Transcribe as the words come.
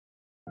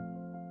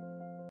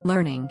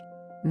Learning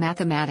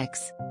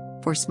Mathematics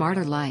for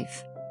Smarter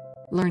Life.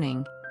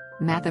 Learning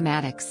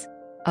Mathematics.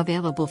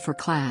 Available for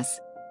class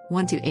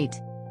 1 to 8.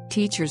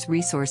 Teacher's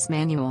Resource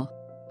Manual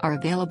are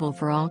available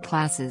for all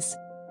classes.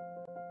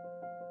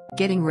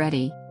 Getting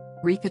ready.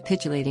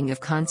 Recapitulating of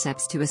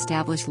concepts to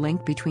establish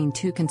link between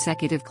two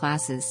consecutive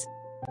classes.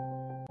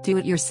 Do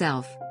it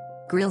yourself.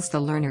 Grills the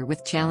learner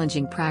with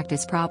challenging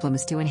practice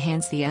problems to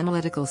enhance the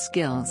analytical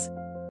skills.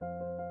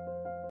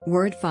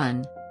 Word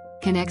Fun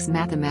connects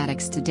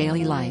mathematics to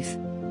daily life.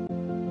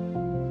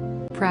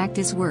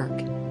 Practice Work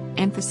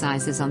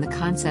emphasizes on the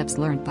concepts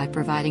learned by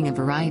providing a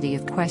variety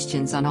of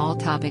questions on all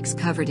topics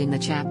covered in the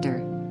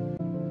chapter.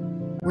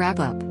 Wrap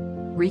Up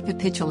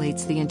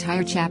recapitulates the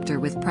entire chapter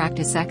with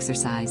practice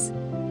exercise.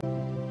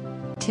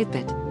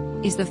 Tidbit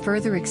is the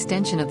further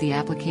extension of the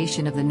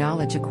application of the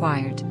knowledge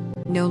acquired.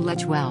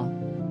 Knowledge well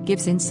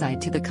gives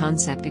insight to the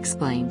concept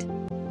explained.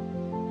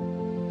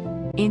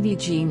 Indie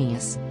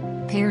Genius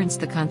parents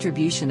the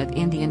contribution of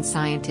Indian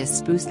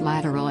scientists boost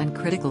lateral and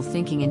critical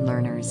thinking in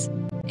learners.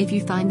 If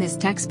you find this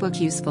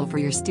textbook useful for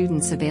your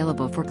students,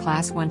 available for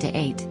class 1 to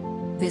 8,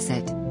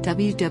 visit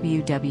www.mtg.in.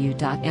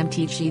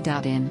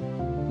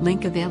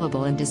 Link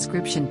available in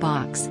description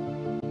box.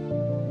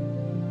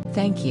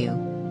 Thank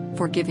you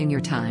for giving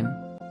your time.